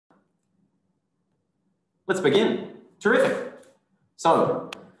Let's begin. Terrific. So,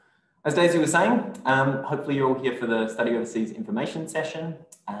 as Daisy was saying, hopefully you're all here for the Study Overseas information session.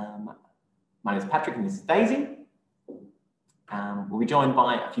 My name is Patrick and this is Daisy. We'll be joined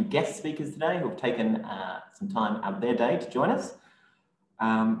by a few guest speakers today who have taken some time out of their day to join us.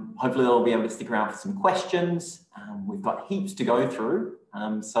 Hopefully they'll be able to stick around for some questions. We've got heaps to go through.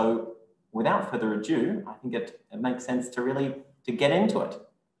 So without further ado, I think it makes sense to get into it.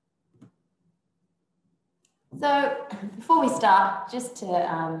 So before we start, just to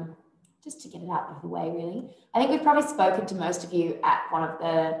get it out of the way, really, I think we've probably spoken to most of you at one of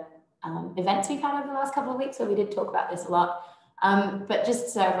the events we've had over the last couple of weeks, so we did talk about this a lot. But just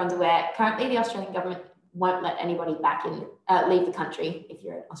so everyone's aware, currently the Australian government won't let anybody back in, leave the country if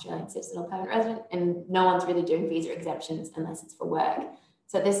you're an Australian citizen or permanent resident, and no one's really doing visa exemptions unless it's for work.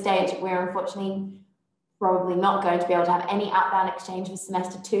 So at this stage, we're unfortunately probably not going to be able to have any outbound exchange for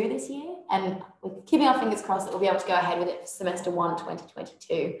semester 2 this year. And we're keeping our fingers crossed that we'll be able to go ahead with it for semester 1,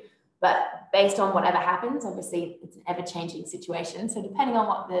 2022. But based on whatever happens, obviously it's an ever-changing situation. So depending on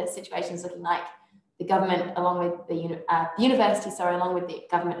what the situation is looking like, the government, along with the university, along with the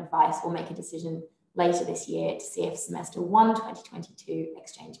government advice, will make a decision later this year to see if semester 1, 2022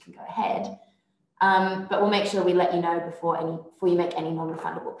 exchange can go ahead. But we'll make sure we let you know before you make any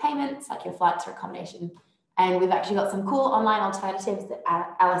non-refundable payments, like your flights or accommodation. And we've actually got some cool online alternatives that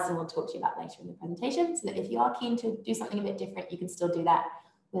Alison will talk to you about later in the presentation, so that if you are keen to do something a bit different, you can still do that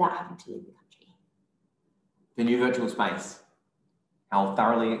without having to leave the country. The new virtual space. How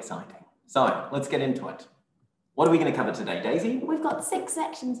thoroughly exciting. So let's get into it. What are we going to cover today, Daisy? We've got 6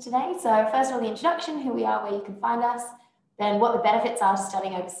 sections today. So first of all, the introduction, who we are, where you can find us, then what the benefits are to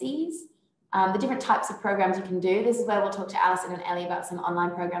studying overseas, the different types of programs you can do. This is where we'll talk to Alison and Ellie about some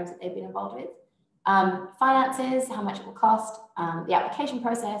online programs that they've been involved with. Finances, how much it will cost, the application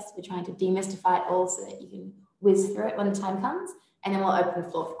process. We're trying to demystify it all so that you can whiz through it when the time comes, and then we'll open the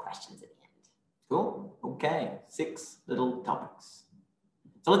floor for questions at the end. Cool. Okay, 6 little topics.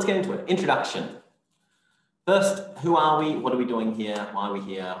 So let's get into it. Introduction. First, who are we? What are we doing here? Why are we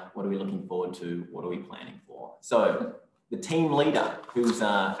here? What are we looking forward to? What are we planning for? So the team leader, who's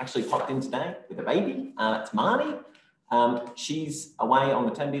actually popped in today with a baby, that's Marnie. She's away on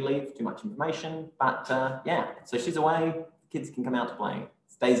maternity leave, too much information, but yeah, so she's away, kids can come out to play.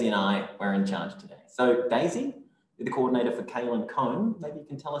 It's Daisy and I, we're in charge today. So Daisy, you're the coordinator for Kale and Cone. Maybe you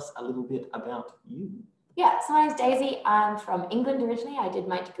can tell us a little bit about you. Yeah, so my name's Daisy. I'm from England originally. I did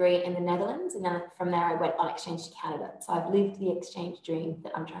my degree in the Netherlands, and then from there I went on exchange to Canada. So I've lived the exchange dream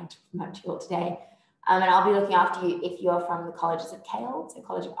that I'm trying to promote to you all today. And I'll be looking after you if you're from the colleges of Kale, so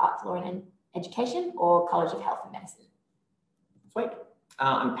College of Arts, Law and Education, or College of Health and Medicine. Sweet.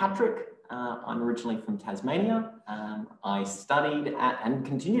 I'm Patrick. I'm originally from Tasmania. I studied at and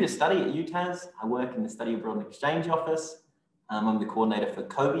continue to study at UTAS. I work in the Study Abroad and Exchange Office. I'm the coordinator for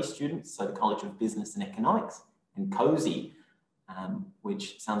COBE students, so the College of Business and Economics, and COSE,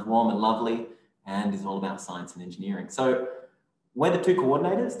 which sounds warm and lovely and is all about science and engineering. So we're the 2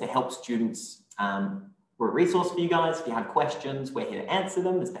 coordinators to help students. We're a resource for you guys. If you have questions, we're here to answer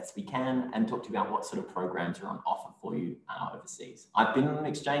them as best we can and talk to you about what sort of programs are on offer for you overseas. I've been on an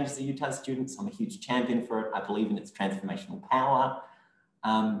exchange as a UTAS student, so I'm a huge champion for it. I believe in its transformational power.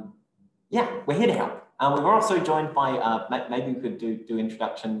 Yeah, we're here to help. We were also joined by, maybe we could do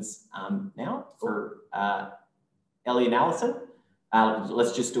introductions now for Ellie and Alison.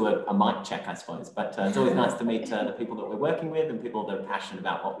 Let's just do a mic check, I suppose. But it's always nice to meet the people that we're working with and people that are passionate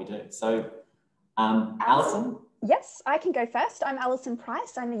about what we do. So, Alison? Yes, I can go first. I'm Alison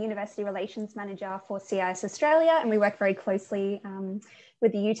Price. I'm the University Relations Manager for CIS Australia, and we work very closely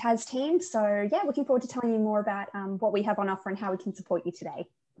with the UTAS team. So yeah, looking forward to telling you more about what we have on offer and how we can support you today.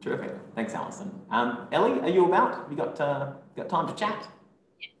 Terrific. Thanks, Alison. Ellie, are you about? Have you got time to chat?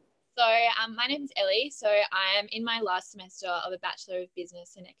 So my name is Ellie. So I am in my last semester of a Bachelor of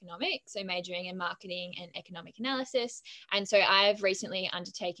Business and Economics, so majoring in Marketing and Economic Analysis. And so I've recently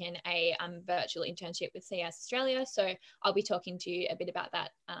undertaken a virtual internship with CIS Australia. So I'll be talking to you a bit about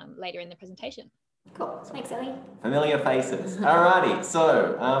that later in the presentation. Cool. Thanks, Ellie. Familiar faces. Alrighty.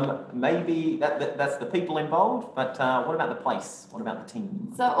 So maybe that's the people involved, but what about the place? What about the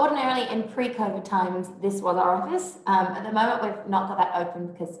team? So ordinarily in pre-COVID times, this was our office. At the moment, we've not got that open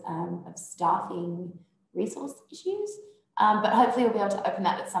because of staffing resource issues. But hopefully we'll be able to open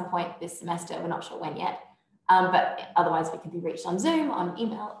that at some point this semester. We're not sure when yet. But otherwise we can be reached on Zoom, on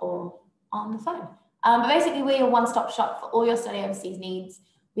email, or on the phone. But basically we're your one-stop shop for all your study overseas needs.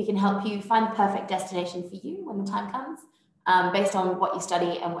 We can help you find the perfect destination for you when the time comes, based on what you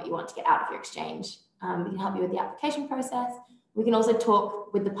study and what you want to get out of your exchange. We can help you with the application process, We can also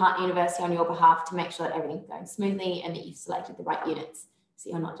talk with the partner university on your behalf to make sure that everything's going smoothly and that you've selected the right units. So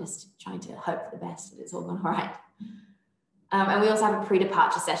you're not just trying to hope for the best, that it's all gone all right. And we also have a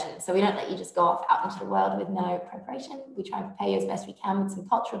pre-departure session. So we don't let you just go off out into the world with no preparation. We try and prepare you as best we can with some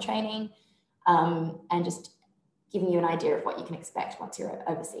cultural training and just giving you an idea of what you can expect once you're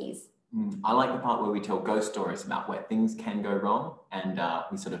overseas. I like the part where we tell ghost stories about where things can go wrong, and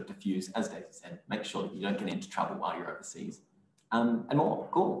we sort of diffuse, as Daisy said, make sure that you don't get into trouble while you're overseas. And more.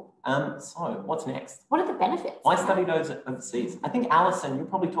 Cool. So what's next? What are the benefits? Why study those overseas? I think, Alison, you'll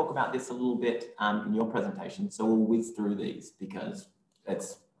probably talk about this a little bit in your presentation. So we'll whiz through these because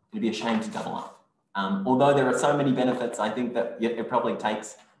it'd be a shame to double up. Although there are so many benefits, I think that it probably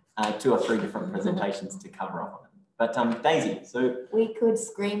takes 2 or 3 different presentations to cover off on it. But Daisy, so... We could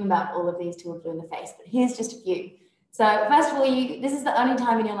scream about all of these till we're blue in the face, but here's just a few. So first of all, this is the only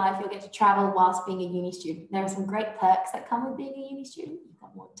time in your life you'll get to travel whilst being a uni student. There are some great perks that come with being a uni student. You've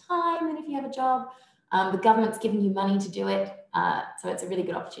got more time than if you have a job. The government's giving you money to do it. So it's a really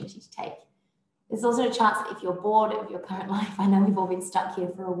good opportunity to take. There's also a chance that if you're bored of your current life, I know we've all been stuck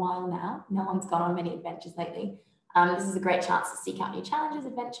here for a while now. No one's gone on many adventures lately. This is a great chance to seek out new challenges,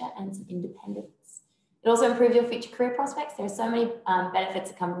 adventure, and some independence. It also improves your future career prospects. There are so many benefits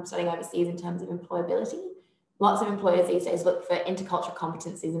that come from studying overseas in terms of employability. Lots of employers these days look for intercultural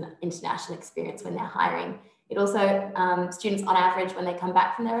competencies and international experience when they're hiring. It also, students on average, when they come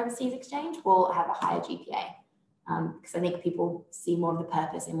back from their overseas exchange, will have a higher GPA because I think people see more of the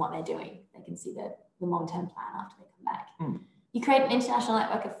purpose in what they're doing. They can see the long-term plan after they come back. You create an international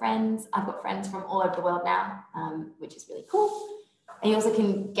network of friends. I've got friends from all over the world now, which is really cool. And you also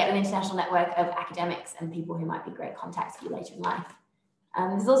can get an international network of academics and people who might be great contacts for you later in life.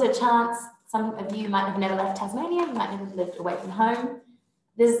 There's also a chance, some of you might have never left Tasmania, you might never have lived away from home.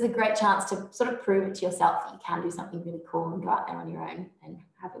 This is a great chance to sort of prove it to yourself that you can do something really cool and go out there on your own and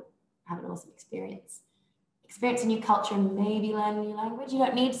have an awesome experience. Experience a new culture and maybe learn a new language. You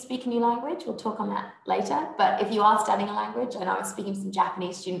don't need to speak a new language. We'll talk on that later. But if you are studying a language, I know I was speaking to some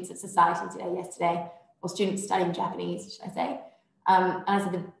Japanese students at Society yesterday, or students studying Japanese, should I say. And I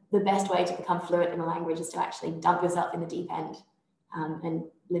said the best way to become fluent in a language is to actually dump yourself in the deep end and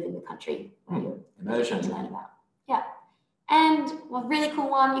live in the country where you're immersion to learn about. Yeah. And a really cool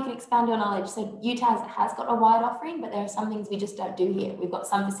one, you can expand your knowledge. So UTAS has got a wide offering, but there are some things we just don't do here. We've got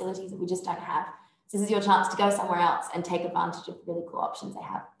some facilities that we just don't have. So this is your chance to go somewhere else and take advantage of the really cool options they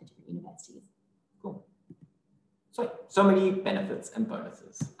have at different universities. Cool. So many benefits and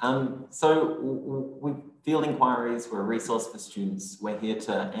bonuses. So we field inquiries, we're a resource for students. We're here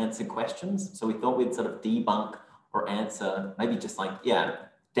to answer questions. So we thought we'd sort of debunk or answer, maybe just like,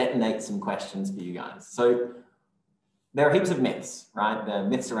 detonate some questions for you guys. So there are heaps of myths, right? The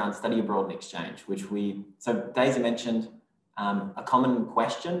myths around study abroad and exchange, so Daisy mentioned a common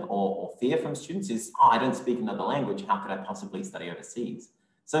question or fear from students is, I don't speak another language, how could I possibly study overseas?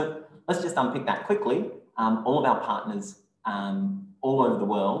 So let's just unpick that quickly. All of our partners all over the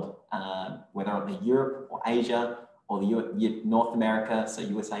world, whether it be Europe or Asia or the North America, so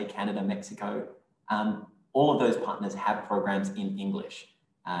USA, Canada, Mexico, all of those partners have programs in English.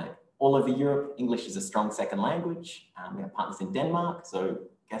 All over Europe, English is a strong second language. We have partners in Denmark, so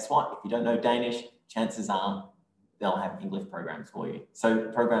guess what? If you don't know Danish, chances are they'll have English programs for you.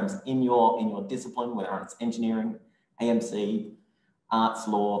 So programs in your discipline, whether it's engineering, AMC, arts,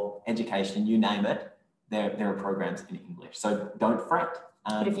 law, education, you name it, there are programs in English. So don't fret.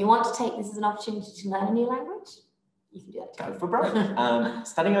 But if you want to take this as an opportunity to learn a new language, you can do that too. Go for broke.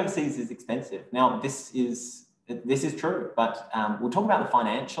 Studying overseas is expensive. Now, this is true, but we'll talk about the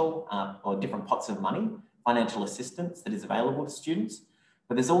financial or different pots of money, financial assistance that is available to students.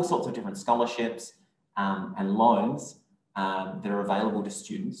 But there's all sorts of different scholarships and loans that are available to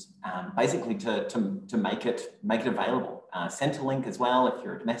students, basically to make it available. Centrelink as well, if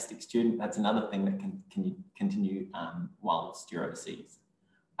you're a domestic student, that's another thing that can continue whilst you're overseas.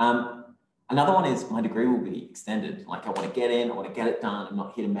 Another one is my degree will be extended. Like I want to get in, I want to get it done. I'm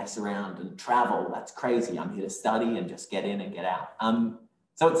not here to mess around and travel. That's crazy. I'm here to study and just get in and get out.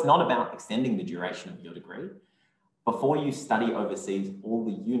 So it's not about extending the duration of your degree. Before you study overseas, all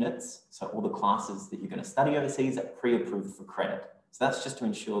the units, so all the classes that you're going to study overseas are pre-approved for credit. So that's just to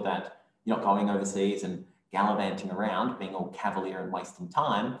ensure that you're not going overseas and gallivanting around, being all cavalier and wasting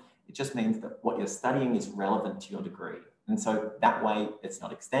time. It just means that what you're studying is relevant to your degree. And so that way it's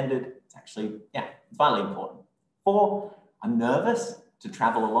not extended. It's actually, it's vitally important. 4, I'm nervous to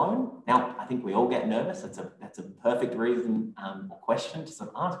travel alone. Now, I think we all get nervous. That's a perfect reason or question to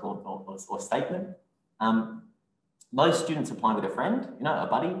sort of ask or statement. Most students apply with a friend, a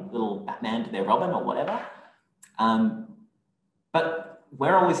buddy, little Batman to their Robin or whatever. But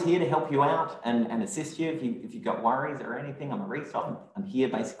we're always here to help you out and assist you if you've got worries or anything. I'm a resource. I'm here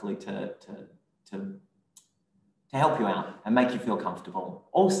basically to help you out and make you feel comfortable.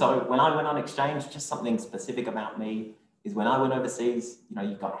 Also, when I went on exchange, just something specific about me is when I went overseas, you know,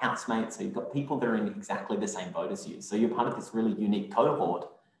 you've got housemates, so you've got people that are in exactly the same boat as you. So you're part of this really unique cohort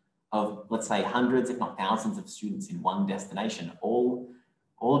of, let's say, hundreds, if not thousands of students in one destination, all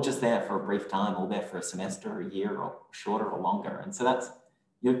just there for a brief time, all there for a semester, a year, or shorter or longer. And so that's,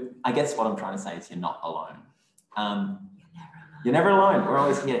 I guess what I'm trying to say is you're not alone. You're never alone. We're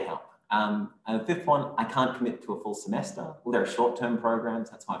always here to help. And the fifth one, I can't commit to a full semester. Well, there are short-term programs.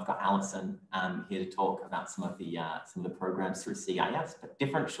 That's why I've got Alison here to talk about some of the programs through CIS, but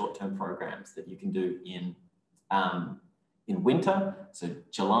different short-term programs that you can do in winter, so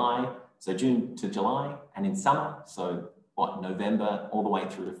June to July, and in summer, so November all the way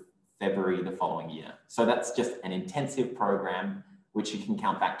through to February the following year. So that's just an intensive program which you can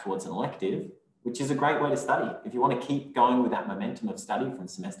count back towards an elective, which is a great way to study. If you want to keep going with that momentum of study from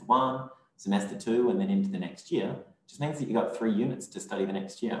semester 1, semester 2, and then into the next year, it just means that you've got 3 units to study the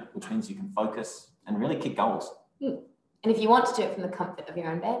next year, which means you can focus and really kick goals. And if you want to do it from the comfort of your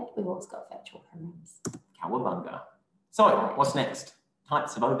own bed, we've also got virtual programs. Cowabunga. So what's next?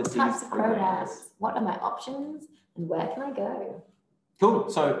 Types of overseas programs. What are my options and where can I go? Cool.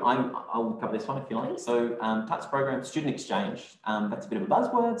 So I'll cover this one if you like. So types of programs, student exchange. That's a bit of a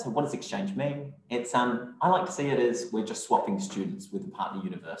buzzword. So what does exchange mean? It's I like to see it as we're just swapping students with a partner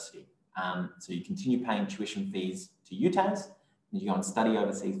university. So you continue paying tuition fees to UTAS and you go and study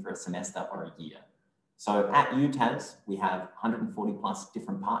overseas for a semester or a year. So at UTAS, we have 140 plus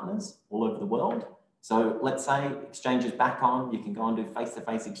different partners all over the world. So let's say exchange is back on, you can go and do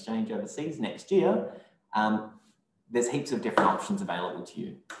face-to-face exchange overseas next year. There's heaps of different options available to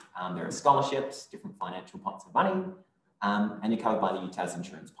you. There are scholarships, different financial pots of money, and you're covered by the UTAS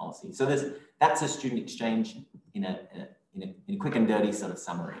insurance policy. So that's a student exchange in a quick and dirty sort of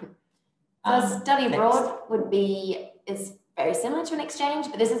summary. So study abroad is very similar to an exchange,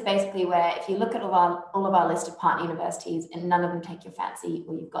 but this is basically where if you look at all of our list of partner universities and none of them take your fancy,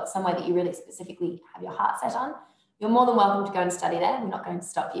 or you've got somewhere that you really specifically have your heart set on, you're more than welcome to go and study there. We're not going to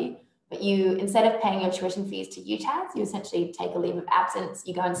stop you. But you, instead of paying your tuition fees to UTAS, you essentially take a leave of absence,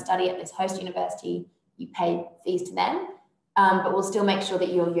 you go and study at this host university, you pay fees to them, but we'll still make sure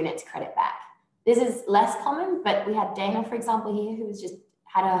that your units credit back. This is less common, but we had Dana, for example, here, who was just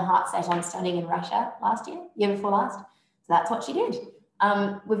had her heart set on studying in Russia year before last. So that's what she did.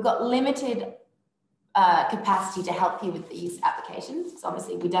 We've got limited capacity to help you with these applications. So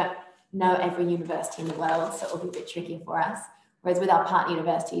obviously we don't know every university in the world, so it'll be a bit trickier for us. Whereas with our partner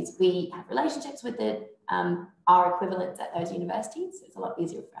universities, we have relationships with our equivalents at those universities. So it's a lot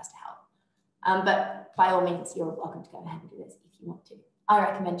easier for us to help. But by all means, you're welcome to go ahead and do this if you want to. I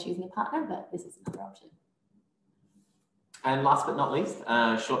recommend choosing a partner, but this is another option. And last but not least,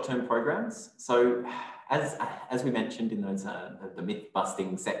 short-term programs. So as we mentioned in those the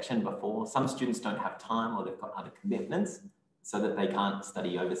myth-busting section before, some students don't have time or they've got other commitments so that they can't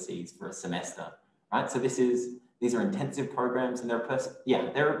study overseas for a semester, right? So these are intensive programs and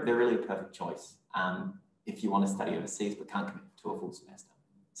they're really a perfect choice if you want to study overseas but can't commit to a full semester.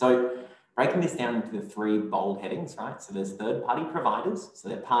 So breaking this down into the 3 bold headings, right? So there's third-party providers, so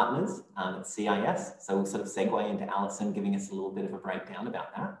they're partners at CIS. So we'll sort of segue into Alison giving us a little bit of a breakdown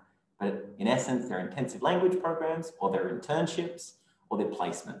about that. But in essence, they're intensive language programs or they're internships or they're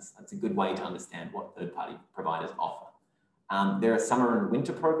placements. That's a good way to understand what third-party providers offer. There are summer and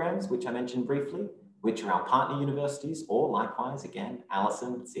winter programs, which I mentioned briefly, which are our partner universities, or likewise, again,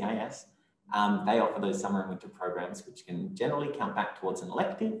 Alison, CIS. They offer those summer and winter programs, which can generally count back towards an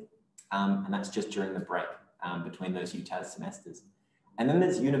elective, and that's just during the break between those UTAS semesters. And then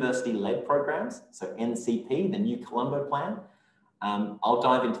there's university-led programs, so NCP, the New Colombo Plan. I'll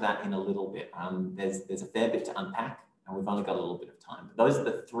dive into that in a little bit. There's a fair bit to unpack, and we've only got a little bit of time. But those are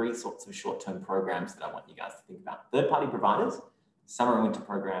the 3 sorts of short-term programs that I want you guys to think about. Third-party providers, summer and winter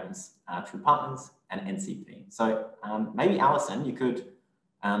programs through partners, and NCP. So maybe Alison, you could...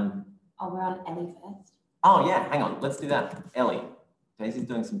 we're on Ellie first. Oh yeah, hang on, let's do that. Ellie, Daisy's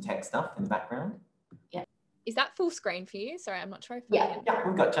doing some tech stuff in the background. Yeah. Is that full screen for you? Sorry, I'm not sure if Yeah,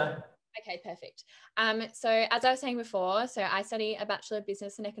 we've got you. Okay, perfect. So as I was saying before, so I study a Bachelor of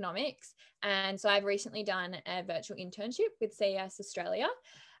Business and Economics. And so I've recently done a virtual internship with CES Australia.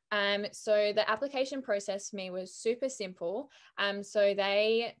 So the application process for me was super simple. So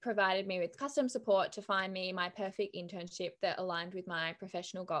they provided me with custom support to find me my perfect internship that aligned with my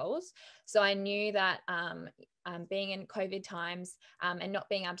professional goals. So I knew that being in COVID times and not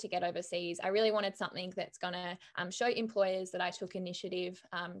being able to get overseas, I really wanted something that's going to show employers that I took initiative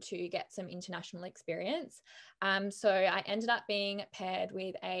to get some international experience. So I ended up being paired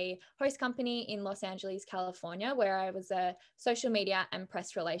with a host company in Los Angeles, California, where I was a social media and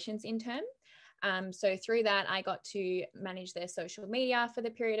press relations intern. So through that, I got to manage their social media for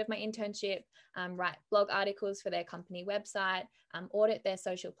the period of my internship, write blog articles for their company website, audit their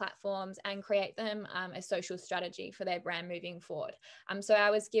social platforms, and create them a social strategy for their brand moving forward. So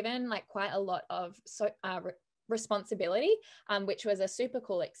I was given like quite a lot of responsibility, which was a super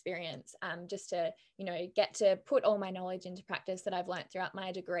cool experience, just to, you know, get to put all my knowledge into practice that I've learned throughout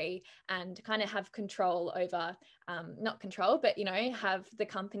my degree and kind of have control over, not control, but, you know, have the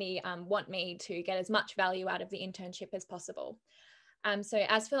company want me to get as much value out of the internship as possible. So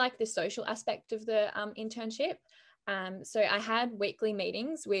as for like the social aspect of the internship, so I had weekly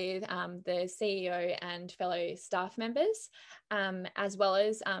meetings with the CEO and fellow staff members, as well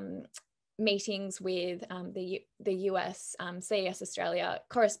as meetings with the US CES Australia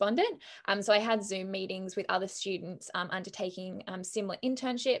correspondent. So I had Zoom meetings with other students undertaking similar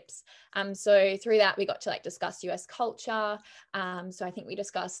internships. So through that, we got to like discuss US culture. So I think we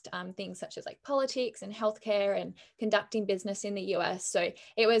discussed things such as like politics and healthcare and conducting business in the US. So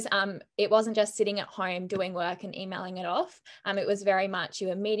it wasn't just sitting at home doing work and emailing it off. It was very much you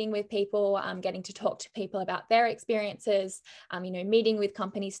were meeting with people, getting to talk to people about their experiences, you know, meeting with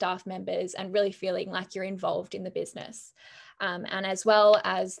company staff members and really feeling like you're involved in the business. And as well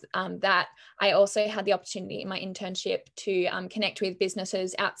as that, I also had the opportunity in my internship to connect with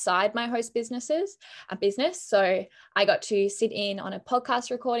businesses outside my host business. So I got to sit in on a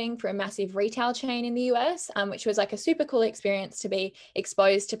podcast recording for a massive retail chain in the US, which was like a super cool experience to be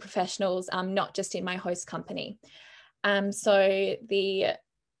exposed to professionals, not just in my host company. So the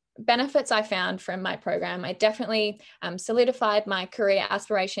benefits I found from my program, I definitely solidified my career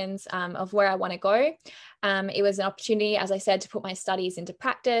aspirations of where I want to go. It was an opportunity, as I said, to put my studies into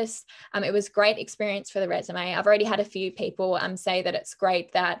practice. It was a great experience for the resume. I've already had a few people say that it's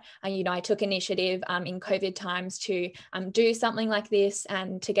great that, you know, I took initiative in COVID times to do something like this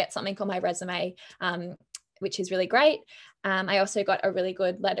and to get something on my resume, which is really great. I also got a really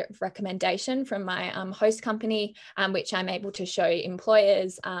good letter of recommendation from my host company, which I'm able to show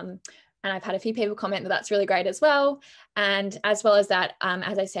employers. And I've had a few people comment that that's really great as well. And as well as that,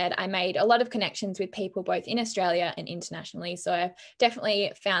 as I said, I made a lot of connections with people both in Australia and internationally. So I've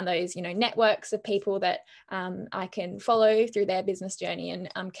definitely found those, you know, networks of people that I can follow through their business journey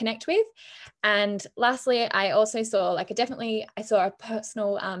and connect with. And lastly, I also saw I saw a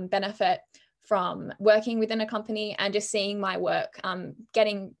personal benefit from working within a company and just seeing my work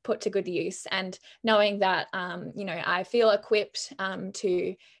getting put to good use and knowing that, you know, I feel equipped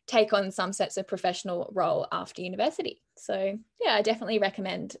to take on some sets of professional role after university. So yeah, I definitely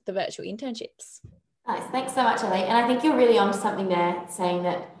recommend the virtual internships. Nice, thanks so much, Ellie. And I think you're really onto something there, saying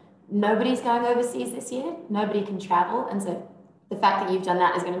that nobody's going overseas this year, nobody can travel. And so the fact that you've done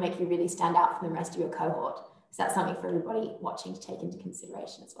that is going to make you really stand out from the rest of your cohort. So that's something for everybody watching to take into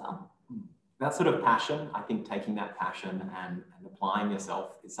consideration as well. That sort of passion, I think taking that passion and applying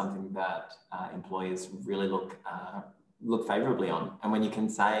yourself is something that employers really look favorably on. And when you can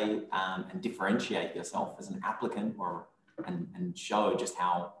say and differentiate yourself as an applicant and show just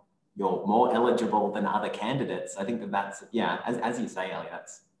how you're more eligible than other candidates, I think that's, yeah, as you say, Ellie,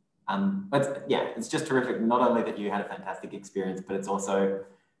 that's, it's just terrific. Not only that you had a fantastic experience, but it's also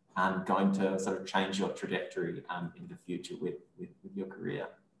going to sort of change your trajectory in the future with your career.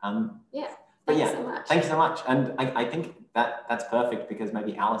 But yeah, so much. Thank you so much. And I think that's perfect because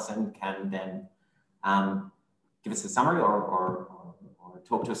maybe Alison can then give us a summary or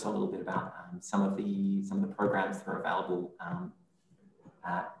talk to us a little bit about some of the programs that are available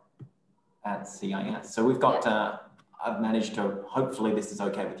at CIS. So we've got, I've managed to, hopefully this is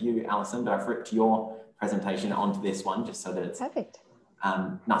okay with you, Alison, but I've ripped your presentation onto this one just so that it's perfect,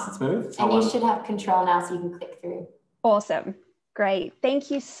 nice and smooth. So, and you should have control now so you can click through. Awesome. Great.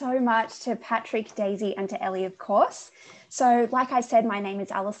 Thank you so much to Patrick, Daisy, and to Ellie, of course. So like I said, my name is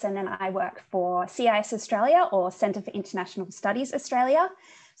Alison and I work for CIS Australia, or Centre for International Studies Australia.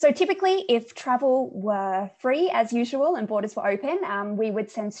 So typically, if travel were free as usual and borders were open, we would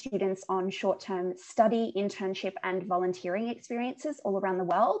send students on short-term study, internship and volunteering experiences all around the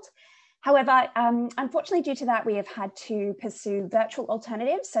world. However, unfortunately, due to that, we have had to pursue virtual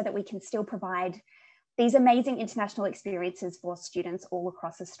alternatives so that we can still provide these amazing international experiences for students all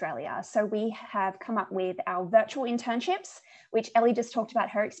across Australia. So we have come up with our virtual internships, which Ellie just talked about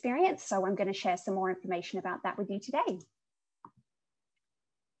her experience. So I'm going to share some more information about that with you today.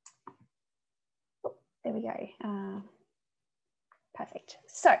 There we go. Perfect.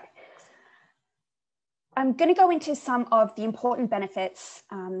 So I'm going to go into some of the important benefits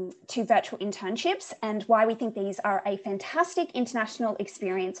to virtual internships and why we think these are a fantastic international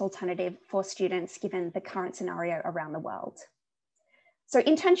experience alternative for students given the current scenario around the world. So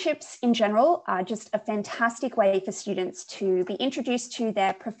internships in general are just a fantastic way for students to be introduced to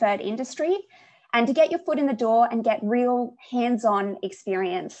their preferred industry and to get your foot in the door and get real hands-on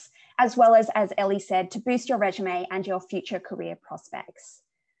experience, as well as Ellie said, to boost your resume and your future career prospects.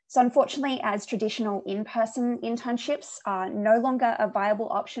 So unfortunately, as traditional in-person internships are no longer a viable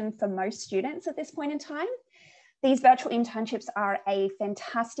option for most students at this point in time, these virtual internships are a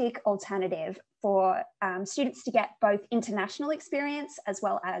fantastic alternative for students to get both international experience as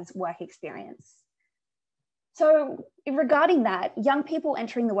well as work experience. So regarding that, young people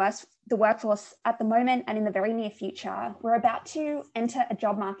entering the workforce at the moment and in the very near future, we're about to enter a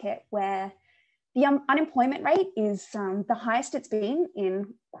job market where the unemployment rate is the highest it's been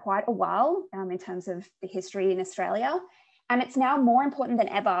in quite a while in terms of the history in Australia. And it's now more important than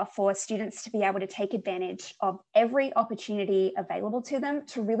ever for students to be able to take advantage of every opportunity available to them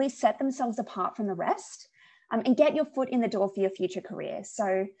to really set themselves apart from the rest and get your foot in the door for your future career.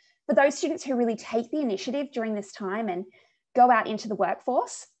 So for those students who really take the initiative during this time and go out into the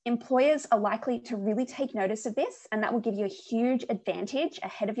workforce, employers are likely to really take notice of this, and that will give you a huge advantage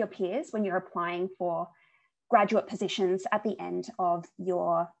ahead of your peers when you're applying for graduate positions at the end of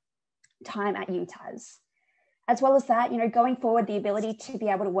your time at UTAS. As well as that, going forward, the ability to be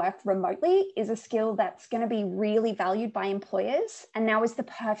able to work remotely is a skill that's going to be really valued by employers, and now is the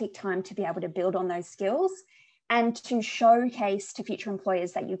perfect time to be able to build on those skills and to showcase to future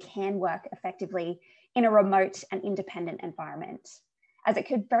employers that you can work effectively in a remote and independent environment, as it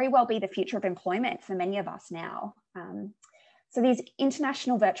could very well be the future of employment for many of us now. So these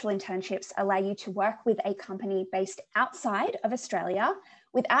international virtual internships allow you to work with a company based outside of Australia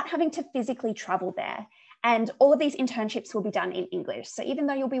without having to physically travel there. And all of these internships will be done in English. So even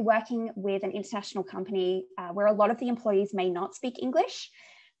though you'll be working with an international company where a lot of the employees may not speak English,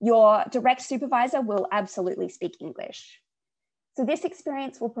 your direct supervisor will absolutely speak English. So this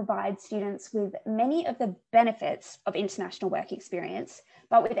experience will provide students with many of the benefits of international work experience,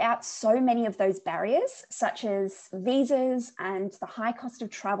 but without so many of those barriers, such as visas and the high cost of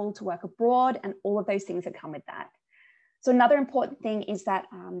travel to work abroad and all of those things that come with that. So another important thing is that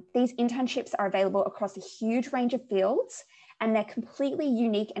these internships are available across a huge range of fields, and they're completely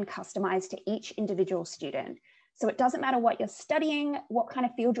unique and customized to each individual student. So it doesn't matter what you're studying, what kind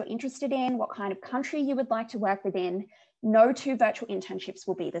of field you're interested in, what kind of country you would like to work within, no two virtual internships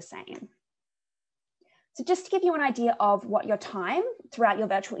will be the same. So just to give you an idea of what your time throughout your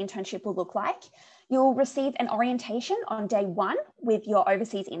virtual internship will look like, you'll receive an orientation on day one with your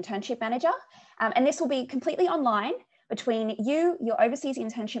overseas internship manager. And this will be completely online between you, your overseas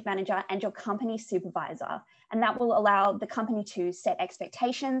internship manager, and your company supervisor. And that will allow the company to set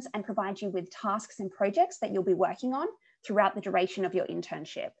expectations and provide you with tasks and projects that you'll be working on throughout the duration of your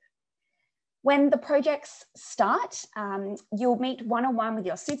internship. When the projects start, you'll meet one-on-one with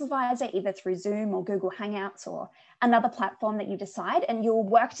your supervisor, either through Zoom or Google Hangouts or another platform that you decide, and you'll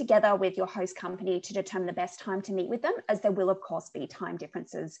work together with your host company to determine the best time to meet with them, as there will of course be time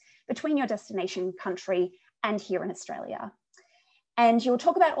differences between your destination country and here in Australia. And you'll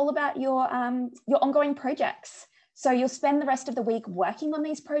talk about all about your ongoing projects. So you'll spend the rest of the week working on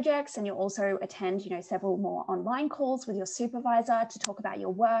these projects, and you'll also attend, several more online calls with your supervisor to talk about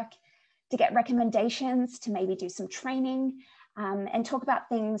your work, to get recommendations, to maybe do some training, and talk about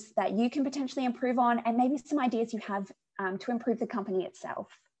things that you can potentially improve on, and maybe some ideas you have to improve the company itself.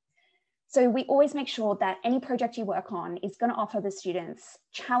 So we always make sure that any project you work on is going to offer the students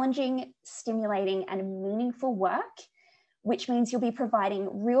challenging, stimulating, and meaningful work, which means you'll be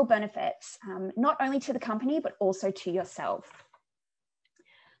providing real benefits, not only to the company, but also to yourself.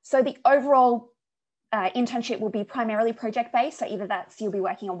 So the overall internship will be primarily project-based. So either you'll be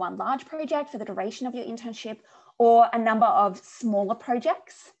working on one large project for the duration of your internship, or a number of smaller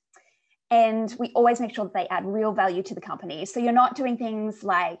projects. And we always make sure that they add real value to the company. So you're not doing things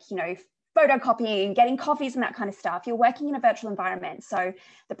like, photocopying, getting coffees and that kind of stuff. You're working in a virtual environment. So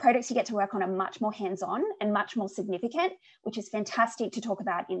the projects you get to work on are much more hands-on and much more significant, which is fantastic to talk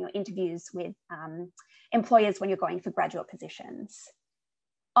about in your interviews with employers when you're going for graduate positions.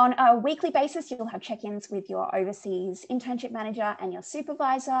 On a weekly basis, you'll have check-ins with your overseas internship manager and your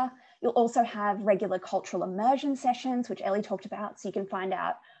supervisor. You'll also have regular cultural immersion sessions, which Ellie talked about, so you can find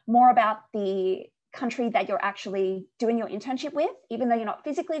out more about the country that you're actually doing your internship with. Even though you're not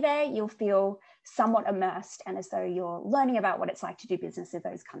physically there, you'll feel somewhat immersed and as though you're learning about what it's like to do business in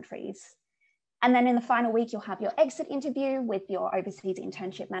those countries. And then in the final week, you'll have your exit interview with your overseas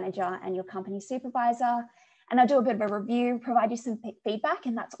internship manager and your company supervisor. And they'll do a bit of a review, provide you some feedback,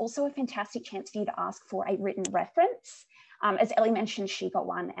 and that's also a fantastic chance for you to ask for a written reference. As Ellie mentioned, she got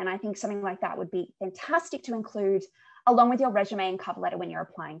one, and I think something like that would be fantastic to include along with your resume and cover letter when you're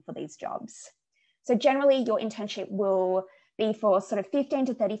applying for these jobs. So generally, your internship will be for sort of 15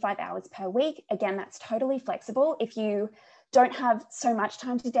 to 35 hours per week. Again, that's totally flexible. If you don't have so much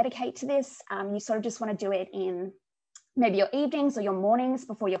time to dedicate to this, you sort of just want to do it in maybe your evenings or your mornings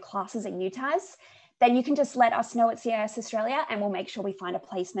before your classes at UTAS, then you can just let us know at CIS Australia and we'll make sure we find a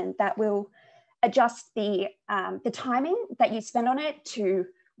placement that will adjust the timing that you spend on it to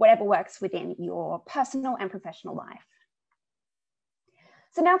whatever works within your personal and professional life.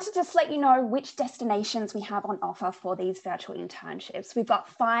 So now to just let you know which destinations we have on offer for these virtual internships. We've got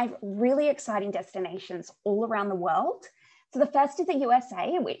 5 really exciting destinations all around the world. So the first is the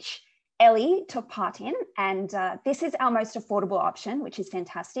USA, which Ellie took part in, and this is our most affordable option, which is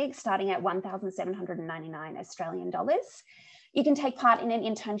fantastic, starting at 1,799 Australian dollars. You can take part in an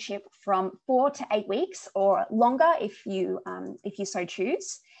internship from 4 to 8 weeks or longer if you so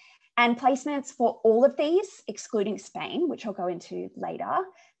choose. And placements for all of these, excluding Spain, which I'll go into later,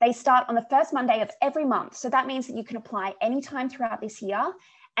 they start on the first Monday of every month. So that means that you can apply anytime throughout this year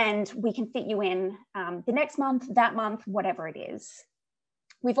and we can fit you in the next month, that month, whatever it is.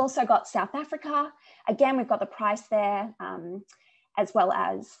 We've also got South Africa. Again, we've got the price there, as well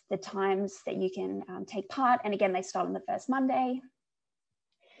as the times that you can take part. And again, they start on the first Monday.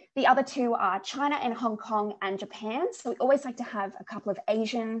 The other 2 are China and Hong Kong and Japan. So we always like to have a couple of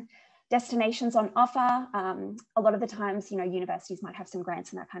Asian destinations on offer. A lot of the times, you know, universities might have some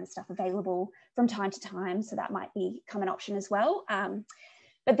grants and that kind of stuff available from time to time. So that might become an option as well.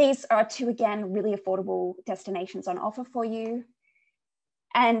 But these are 2, again, really affordable destinations on offer for you.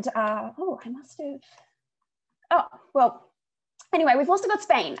 And, anyway, we've also got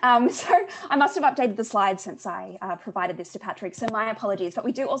Spain. So I must have updated the slides since I provided this to Patrick, so my apologies, but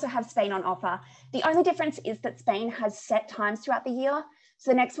we do also have Spain on offer. The only difference is that Spain has set times throughout the year.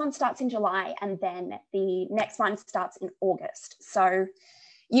 So the next one starts in July and then the next one starts in August. So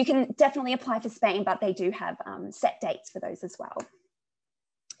you can definitely apply for Spain, but they do have set dates for those as well.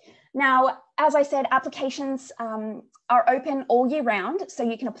 Now, as I said, applications are open all year round, so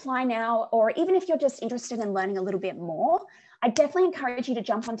you can apply now, or even if you're just interested in learning a little bit more, I definitely encourage you to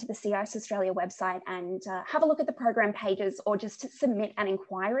jump onto the CRICOS Australia website and have a look at the program pages or just to submit an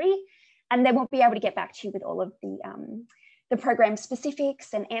inquiry, and then we'll be able to get back to you with all of the program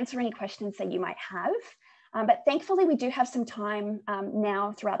specifics and answer any questions that you might have. But thankfully, we do have some time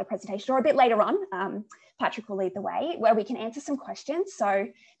now throughout the presentation, or a bit later on, Patrick will lead the way, where we can answer some questions. So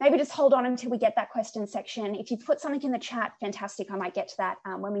maybe just hold on until we get that question section. If you put something in the chat, fantastic, I might get to that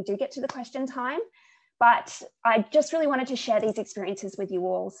when we do get to the question time. But I just really wanted to share these experiences with you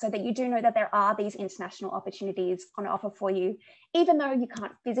all so that you do know that there are these international opportunities on offer for you, even though you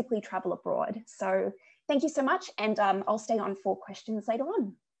can't physically travel abroad. So thank you so much, and I'll stay on for questions later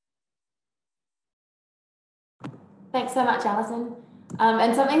on. Thanks so much, Alison.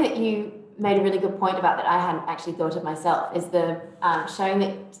 And something that you made a really good point about that I hadn't actually thought of myself is the showing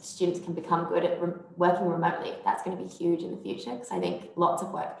that students can become good at working remotely. That's going to be huge in the future because I think lots of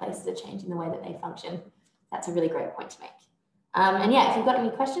workplaces are changing the way that they function. That's a really great point to make. And yeah, if you've got any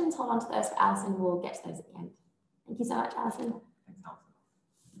questions, hold on to those for Alison. We'll get to those at the end. Thank you so much, Alison. Thanks, Alison.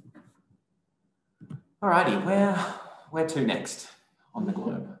 Alrighty, where to next on the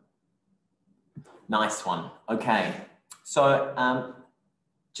globe? Nice one. Okay, so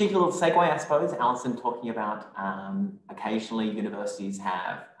cheeky little segue, I suppose. Alison talking about occasionally universities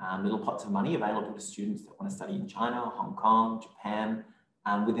have little pots of money available to students that want to study in China, Hong Kong, Japan,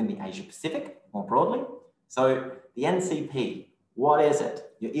 within the Asia Pacific more broadly. So the NCP, what is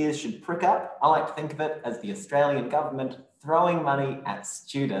it? Your ears should prick up. I like to think of it as the Australian government throwing money at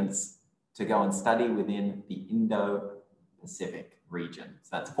students to go and study within the Indo-Pacific region. So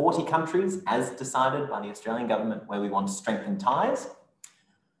that's 40 countries as decided by the Australian government where we want to strengthen ties.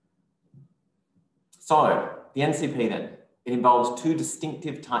 So the NCP then, it involves 2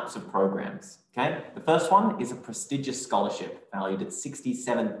 distinctive types of programs, okay? The first one is a prestigious scholarship valued at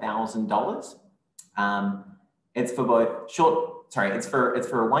 $67,000. It's for both short it's for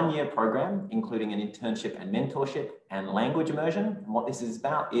a 1-year program, including an internship and mentorship and language immersion. And what this is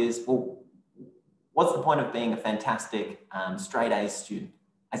about is, well, what's the point of being a fantastic straight A student?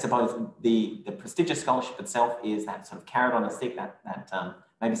 I suppose the prestigious scholarship itself is that sort of carrot on a stick, that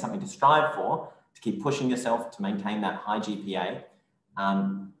maybe something to strive for, to keep pushing yourself to maintain that high GPA.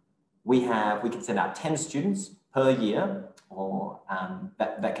 We can send out 10 students per year, or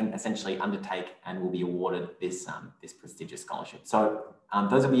that can essentially undertake and will be awarded this prestigious scholarship. So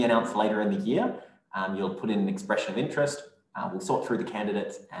those will be announced later in the year. You'll put in an expression of interest. We'll sort through the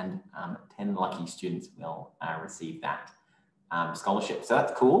candidates, and 10 lucky students will receive that scholarship. So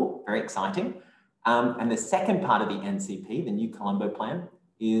that's cool, very exciting. And the second part of the NCP, the New Colombo Plan,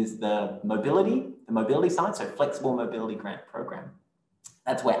 is the mobility side, so flexible mobility grant program.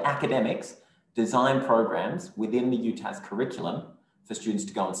 That's where academics design programs within the UTAS curriculum for students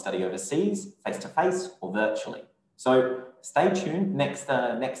to go and study overseas, face-to-face or virtually. So stay tuned.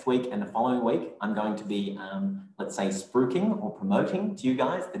 Next week and the following week, I'm going to be, let's say, spruiking or promoting to you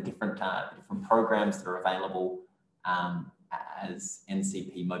guys the different programs that are available as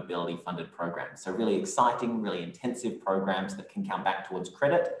NCP mobility funded programs. So really exciting, really intensive programs that can come back towards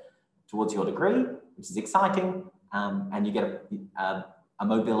credit, towards your degree, which is exciting, and you get a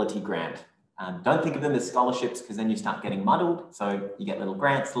mobility grant. Don't think of them as scholarships, because then you start getting muddled. So you get little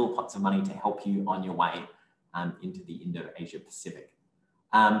grants, little pots of money to help you on your way into the Indo-Asia Pacific.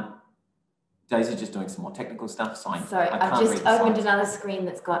 Daisy's just doing some more technical stuff. So I've just opened another screen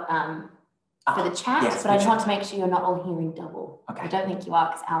that's got for the chat, yes, but I just want to make sure you're not all hearing double. Okay. I don't think you are,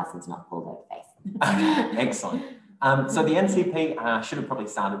 because Alison's not pulled her face. Excellent. So the NCP, should have probably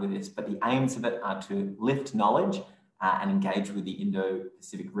started with this, but the aims of it are to lift knowledge and engage with the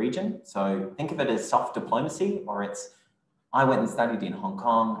Indo-Pacific region. So think of it as soft diplomacy, or I went and studied in Hong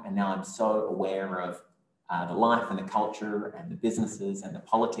Kong, and now I'm so aware of the life and the culture and the businesses and the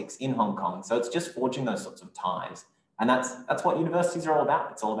politics in Hong Kong. So it's just forging those sorts of ties. And that's what universities are all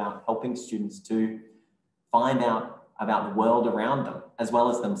about. It's all about helping students to find out about the world around them, as well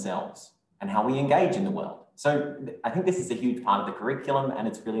as themselves, and how we engage in the world. So I think this is a huge part of the curriculum, and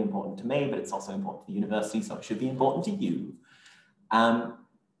it's really important to me, but it's also important to the university, so it should be important to you.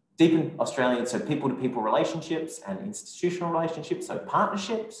 Deep in Australian, so people-to-people relationships and institutional relationships, so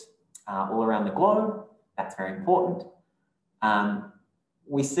partnerships all around the globe. That's very important.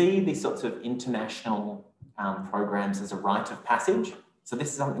 We see these sorts of international programs as a rite of passage. So this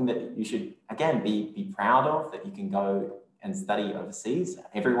is something that you should, again, be proud of, that you can go and study overseas.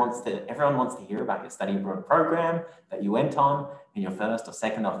 Everyone wants to hear about your study abroad program that you went on in your first or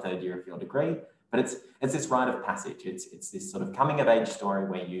second or third year of your degree. But it's this rite of passage. It's this sort of coming of age story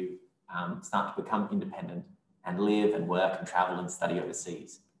where you start to become independent and live and work and travel and study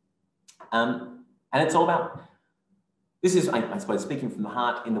overseas. And it's all about, this is, I suppose, speaking from the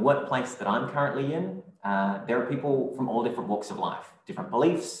heart, in the workplace that I'm currently in, there are people from all different walks of life, different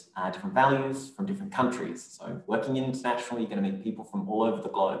beliefs, different values from different countries. So working internationally, you're going to meet people from all over the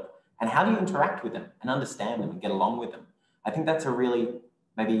globe. And how do you interact with them and understand them and get along with them? I think that's a really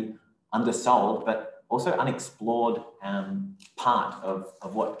maybe undersold, but also unexplored part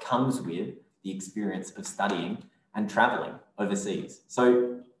of what comes with the experience of studying and traveling overseas.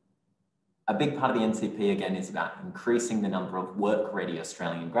 So a big part of the NCP, again, is about increasing the number of work-ready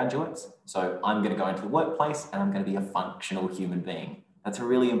Australian graduates. So I'm going to go into the workplace and I'm going to be a functional human being. That's a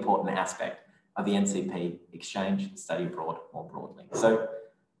really important aspect of the NCP, exchange, study abroad more broadly. So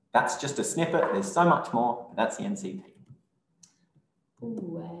that's just a snippet. There's so much more, but that's the NCP.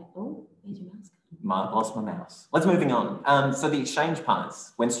 Oh, where'd your mouse go? Lost my mouse. Let's moving on. So the exchange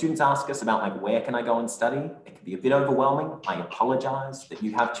parts, when students ask us about like, where can I go and study? It can be a bit overwhelming. I apologize that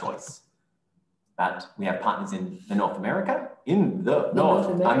you have choice. But we have partners in North America. So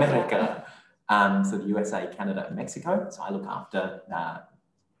the USA, Canada, and Mexico. So I look after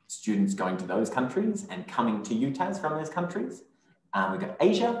students going to those countries and coming to UTAS from those countries. We've got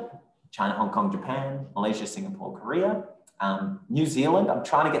Asia, China, Hong Kong, Japan, Malaysia, Singapore, Korea. New Zealand, I'm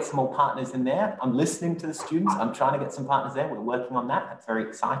trying to get some more partners in there. I'm listening to the students. I'm trying to get some partners there. We're working on that. That's very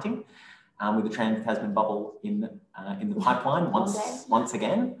exciting. With the Trans-Tasman bubble in the pipeline once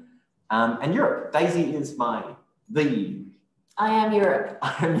again. And Europe. Daisy is I am Europe.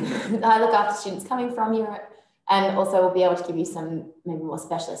 I look after students coming from Europe, and also will be able to give you some maybe more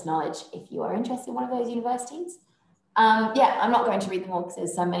specialist knowledge if you are interested in one of those universities. Yeah, I'm not going to read them all because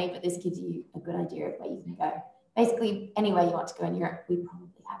there's so many, but this gives you a good idea of where you can go. Basically, anywhere you want to go in Europe, we probably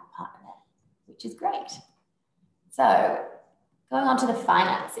have a partner there, which is great. So going on to the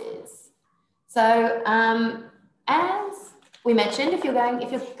finances. So as we mentioned, if you're going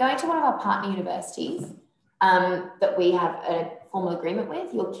to one of our partner universities, that we have a formal agreement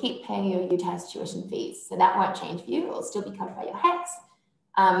with, you'll keep paying your UTAS tuition fees. So that won't change for you. It'll still be covered by your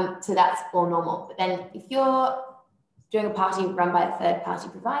HECS. So that's all normal. But then if you're doing a party run by a third-party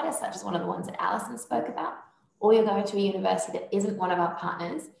provider, such as one of the ones that Alison spoke about, or you're going to a university that isn't one of our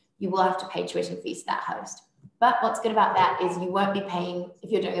partners, you will have to pay tuition fees to that host. But what's good about that is you won't be paying,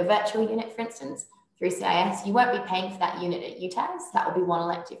 if you're doing a virtual unit, for instance, through CIS, you won't be paying for that unit at UTAS. That will be one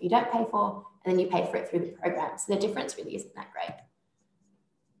elective you don't pay for, and then you pay for it through the program. So the difference really isn't that great.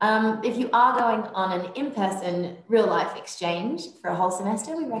 If you are going on an in-person real-life exchange for a whole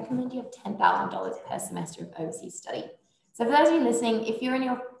semester, we recommend you have $10,000 per semester of overseas study. So for those of you listening, if you're in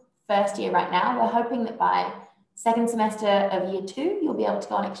your first year right now, we're hoping that by second semester of year 2, you'll be able to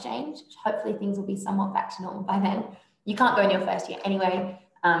go on exchange. Hopefully things will be somewhat back to normal by then. You can't go in your first year anyway,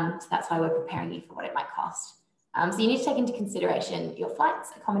 so that's why we're preparing you for what it might cost. So you need to take into consideration your flights,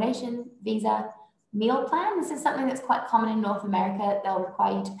 accommodation, visa, meal plan. This is something that's quite common in North America. They'll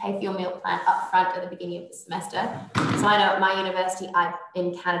require you to pay for your meal plan up front at the beginning of the semester. So I know at my university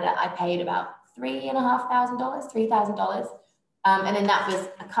in Canada, I paid about $3,500, $3,000. And then that was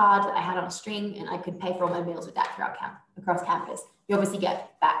a card that I had on a string, and I could pay for all my meals with that throughout across campus. You obviously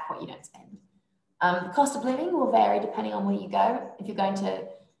get back what you don't spend. The cost of living will vary depending on where you go. If you're going to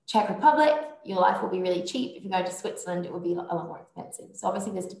Czech Republic, your life will be really cheap. If you're going to Switzerland, it will be a lot more expensive. So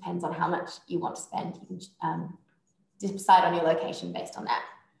obviously this depends on how much you want to spend. You can decide on your location based on that.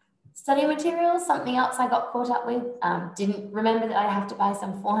 Study materials, something else I got caught up with. Didn't remember that I have to buy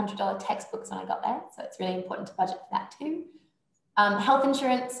some $400 textbooks when I got there. So it's really important to budget for that too. Health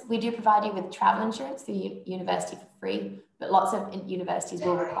insurance, we do provide you with travel insurance through university for free, but lots of universities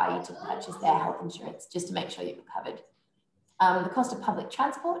will require you to purchase their health insurance just to make sure that you're covered. The cost of public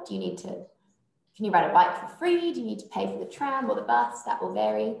transport, can you ride a bike for free? Do you need to pay for the tram or the bus? That will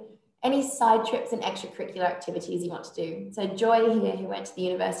vary. Any side trips and extracurricular activities you want to do. So Joy here, who went to the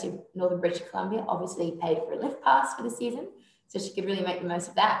University of Northern British Columbia, obviously paid for a lift pass for the season, so she could really make the most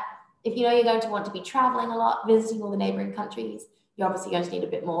of that. If you know you're going to want to be traveling a lot, visiting all the neighboring countries, you're obviously going to need a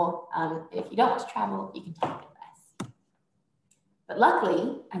bit more. And if you don't want to travel, you can take a bit less. But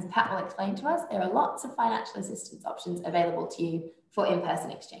luckily, as Pat will explain to us, there are lots of financial assistance options available to you for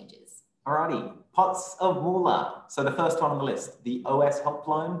in-person exchanges. Alrighty, pots of moolah. So the first one on the list, the OS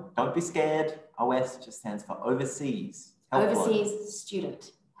helpline. Don't be scared. OS just stands for Overseas Helpline. Overseas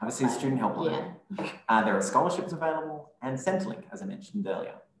Student. Overseas Student Helpline. Yeah. There are scholarships available and Centrelink, as I mentioned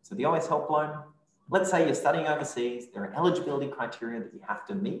earlier. So the OS helpline, let's say you're studying overseas, there are eligibility criteria that you have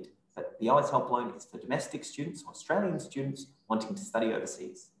to meet, but the OS helpline is for domestic students, Australian students wanting to study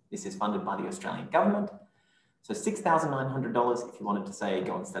overseas. This is funded by the Australian government. So $6,900 if you wanted to say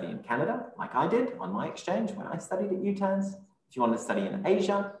go and study in Canada, like I did on my exchange when I studied at UTAS. If you wanted to study in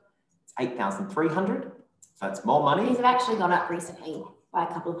Asia, it's $8,300. So it's more money. These have actually gone up recently by a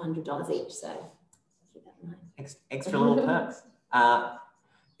couple of $100 each, so keep that in mind. Extra little perks.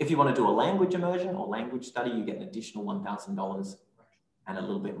 If you want to do a language immersion or language study, you get an additional $1,000 and a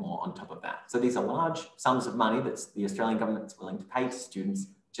little bit more on top of that. So these are large sums of money that the Australian government's willing to pay to students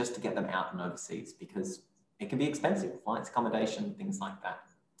just to get them out and overseas, because it can be expensive, flights, accommodation, things like that.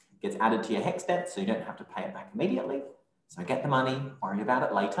 It gets added to your HECS debt, so you don't have to pay it back immediately. So get the money, worry about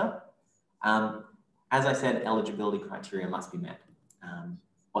it later. As I said, eligibility criteria must be met.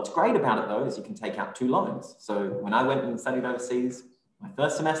 What's great about it though, is you can take out 2 loans. So when I went and studied overseas, my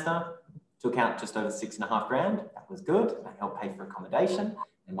first semester took out just over $6,500. That was good. That helped pay for accommodation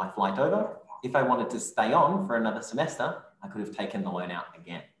and my flight over. If I wanted to stay on for another semester, I could have taken the loan out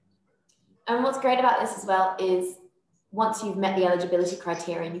again. And what's great about this as well is once you've met the eligibility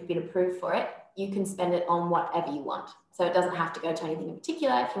criteria and you've been approved for it, you can spend it on whatever you want. So it doesn't have to go to anything in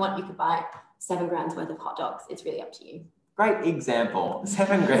particular. If you want, you could buy $7,000 worth of hot dogs. It's really up to you. Great example,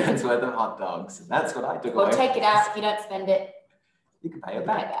 $7,000 worth of hot dogs. That's what I took away. Or take it out if you don't spend it. You can pay it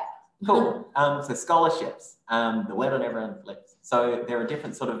back. Cool. So scholarships, the word on everyone's lips. So there are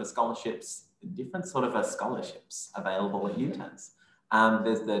different sort of scholarships available at UTAS.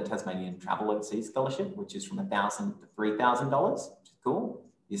 There's the Tasmanian Travel Overseas Scholarship, which is from $1,000 to $3,000, which is cool.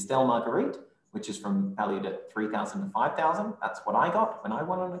 The Estelle Marguerite, which is valued at $3,000 to $5,000. That's what I got when I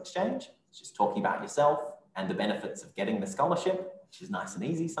went on exchange. It's just talking about yourself and the benefits of getting the scholarship, which is nice and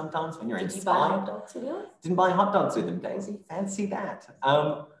easy sometimes when you're inspired. Did you buy hot dogs with yours? Didn't buy hot dogs with them, Daisy. Fancy that.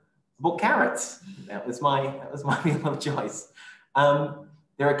 Bought carrots. That was my meal of choice.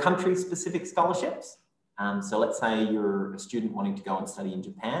 There are country-specific scholarships. So let's say you're a student wanting to go and study in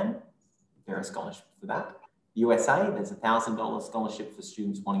Japan. There are scholarships for that. USA, there's a $1,000 scholarship for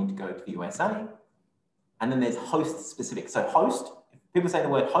students wanting to go to the USA. And then there's host-specific. So host, if people say the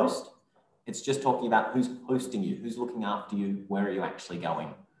word host, It's just talking about who's hosting you, who's looking after you, where are you actually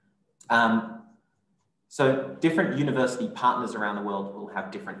going. So different university partners around the world will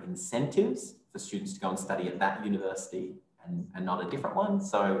have different incentives for students to go and study at that university and not a different one.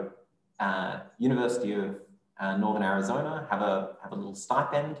 So University of Northern Arizona have a little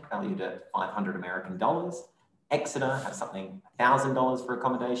stipend valued at $500 American. Exeter have something $1,000 for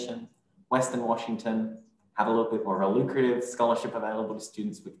accommodation. Western Washington have a little bit more of a lucrative scholarship available to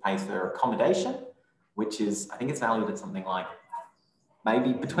students, which pays for their accommodation, which is, I think it's valued at something like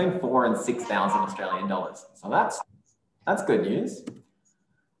maybe between 4,000 and 6,000 Australian dollars. So that's good news.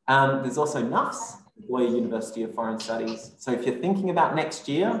 There's also NUFS, Employer University of Foreign Studies. So if you're thinking about next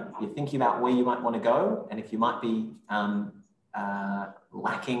year, you're thinking about where you might want to go, and if you might be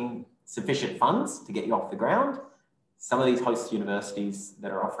lacking sufficient funds to get you off the ground, some of these host universities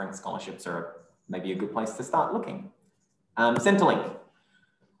that are offering scholarships are maybe a good place to start looking. Centrelink.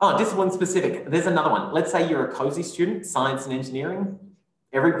 Oh, discipline specific. There's another one. Let's say you're a COSI student, science and engineering.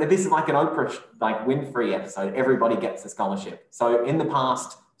 This is like an Oprah, like Winfrey episode. Everybody gets a scholarship. So in the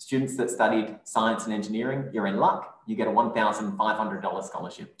past, students that studied science and engineering, you're in luck. You get a $1,500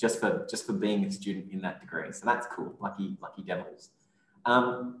 scholarship just for being a student in that degree. So that's cool. Lucky devils.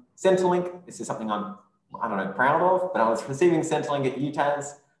 Centrelink. This is something I'm proud of, but I was receiving Centrelink at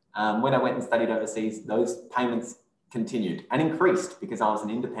UTAS. When I went and studied overseas, those payments continued and increased because I was an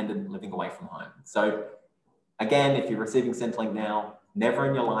independent living away from home. So again, if you're receiving Centrelink now, never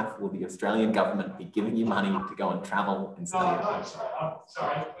in your life will the Australian government be giving you money to go and travel and study. No,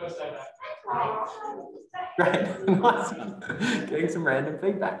 sorry. First day back. Great, nice one. Getting some random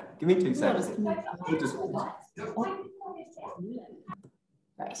feedback. Give me 2 seconds.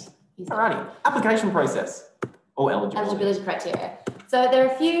 Right. Alrighty, application process or eligibility. Eligibility criteria. So there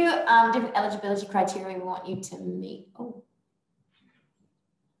are a few different eligibility criteria we want you to meet.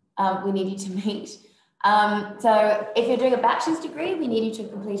 We need you to meet. So if you're doing a bachelor's degree, we need you to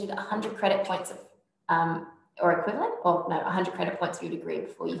have completed 100 credit points of, or equivalent, or no, 100 credit points of your degree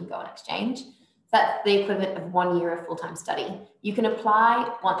before you can go on exchange. So that's the equivalent of 1 year of full-time study. You can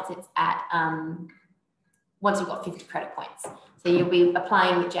apply once it's at, once you've got 50 credit points. So you'll be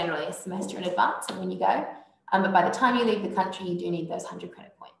applying generally a semester in advance of when you go. But by the time you leave the country, you do need those 100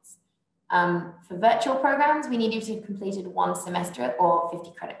 credit points. For virtual programs, we need you to have completed 1 semester or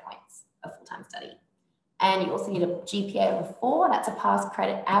 50 credit points of full-time study. And you also need a GPA of 4. That's a pass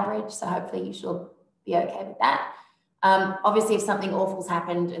credit average. So hopefully you should be okay with that. Obviously, if something awful's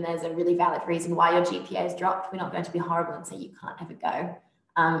happened and there's a really valid reason why your GPA has dropped, we're not going to be horrible and say you can't ever go.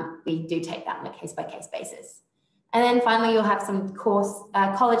 We do take that on a case-by-case basis. And then finally, you'll have some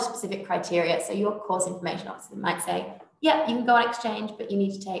college-specific criteria. So your course information officer might say, yeah, you can go on exchange, but you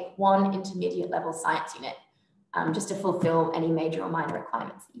need to take 1 intermediate level science unit just to fulfill any major or minor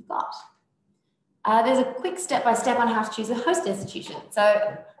requirements that you've got. There's a quick step-by-step on how to choose a host institution.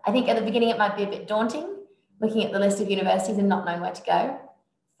 So I think at the beginning, it might be a bit daunting, looking at the list of universities and not knowing where to go.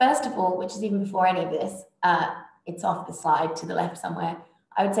 First of all, which is even before any of this, it's off the slide to the left somewhere.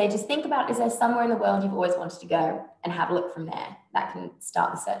 I would say just think about, is there somewhere in the world you've always wanted to go, and have a look from there. That can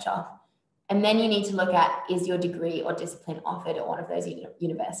start the search off. And then you need to look at, is your degree or discipline offered at one of those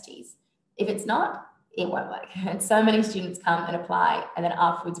universities? If it's not, it won't work. And so many students come and apply and then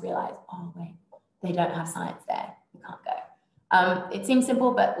afterwards realize, oh wait, they don't have science there, you can't go. It seems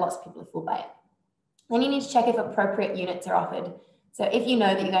simple, but lots of people are fooled by it. Then you need to check if appropriate units are offered. So if you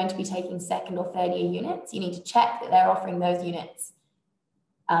know that you're going to be taking 2nd or 3rd year units, you need to check that they're offering those units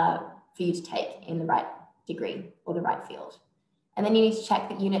for you to take in the right degree or the right field. And then you need to check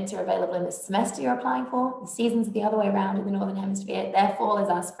that units are available in the semester you're applying for. The seasons are the other way around in the Northern Hemisphere. Their fall is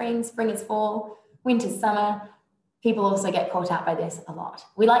our spring, spring is fall, winter is summer. People also get caught out by this a lot.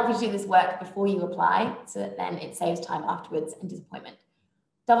 We like you to do this work before you apply so that then it saves time afterwards and disappointment.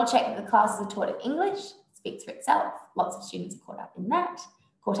 Double check that the classes are taught in English. It speaks for itself. Lots of students are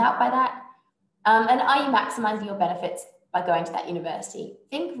caught out by that. And are you maximizing your benefits by going to that university?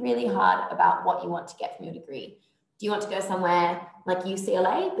 Think really hard about what you want to get from your degree. Do you want to go somewhere like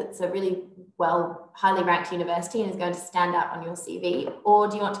UCLA that's a really highly ranked university and is going to stand out on your CV? Or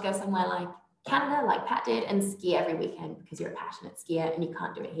do you want to go somewhere like Canada, like Pat did, and ski every weekend because you're a passionate skier and you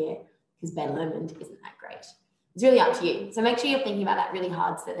can't do it here because Ben Lomond isn't that great? It's really up to you. So make sure you're thinking about that really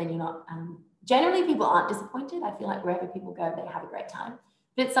hard so that then you're not, generally people aren't disappointed. I feel like wherever people go, they have a great time,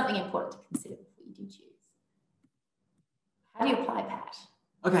 but it's something important to consider before you do choose. How do you apply, Pat?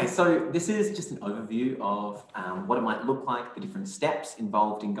 Okay, so this is just an overview of what it might look like, the different steps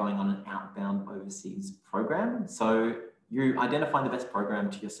involved in going on an outbound overseas program. So you identify the best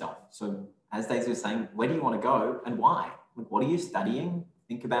program to yourself. So as Daisy was saying, where do you want to go and why? Like, what are you studying?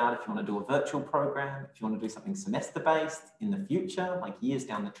 think about if you want to do a virtual program, if you want to do something semester-based in the future, like years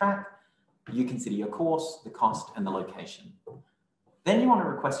down the track, you consider your course, the cost, and the location. Then you want to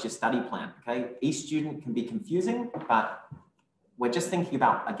request your study plan, okay? Each student can be confusing, but we're just thinking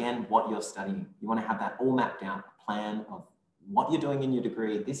about, again, what you're studying. You want to have that all mapped out, a plan of what you're doing in your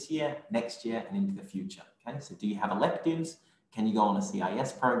degree this year, next year, and into the future, okay? So do you have electives? Can you go on a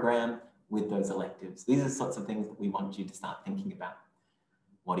CIS program with those electives? These are sorts of things that we want you to start thinking about.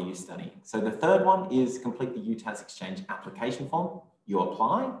 What are you studying? So the third one is complete the UTAS Exchange application form. You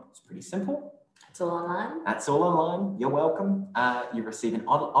apply, it's pretty simple. It's all online. That's all online, you're welcome. You receive an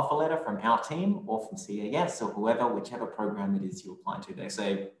offer letter from our team or from CAS or whoever, whichever program it is you apply to. They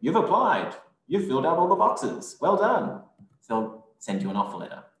say, you've applied, you've filled out all the boxes, well done. So they'll send you an offer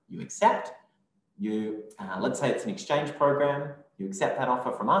letter. You accept, let's say it's an exchange program, you accept that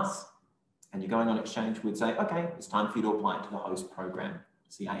offer from us, and you're going on exchange, we'd say, okay, it's time for you to apply to the host program,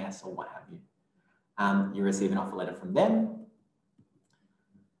 CIS or what have you. You receive an offer letter from them.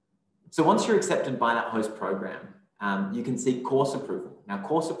 So once you're accepted by that host program, you can seek course approval. Now,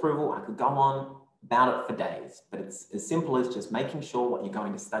 course approval, I could go on about it for days, but it's as simple as just making sure what you're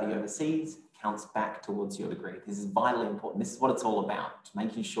going to study overseas counts back towards your degree. This is vitally important. This is what it's all about,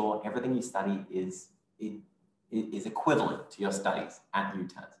 making sure everything you study is equivalent to your studies at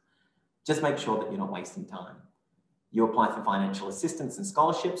UTAS. Just make sure that you're not wasting time. You apply for financial assistance and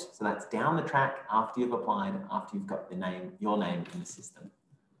scholarships. So that's down the track after you've applied, after you've got your name in the system.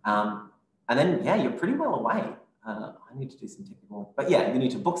 And then, yeah, you're pretty well away. I need to do some technical, but yeah, you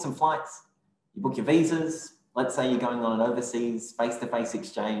need to book some flights, you book your visas. Let's say you're going on an overseas face-to-face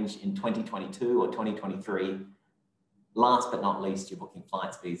exchange in 2022 or 2023. Last but not least, you're booking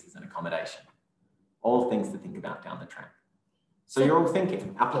flights, visas, and accommodation. All things to think about down the track. So you're all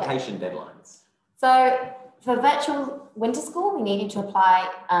thinking, application deadlines. So for virtual winter school, we need you to apply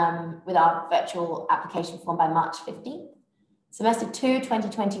with our virtual application form by March 15th. Semester 2,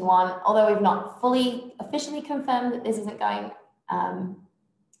 2021, although we've not fully officially confirmed that this isn't going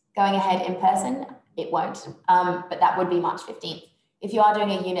ahead in person, it won't, but that would be March 15th. If you are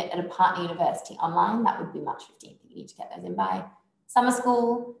doing a unit at a partner university online, that would be March 15th. You need to get those in by. Summer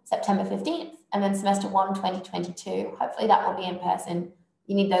school, September 15th, and then semester 1, 2022, hopefully that will be in person.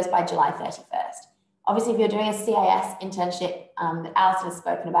 You need those by July 31st. Obviously, if you're doing a CIS internship that Alison has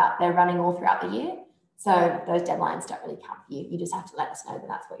spoken about, they're running all throughout the year. So those deadlines don't really count for you. You just have to let us know that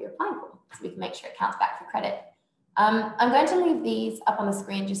that's what you're applying for, so we can make sure it counts back for credit. I'm going to leave these up on the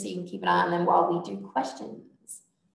screen just so you can keep an eye on them while we do questions.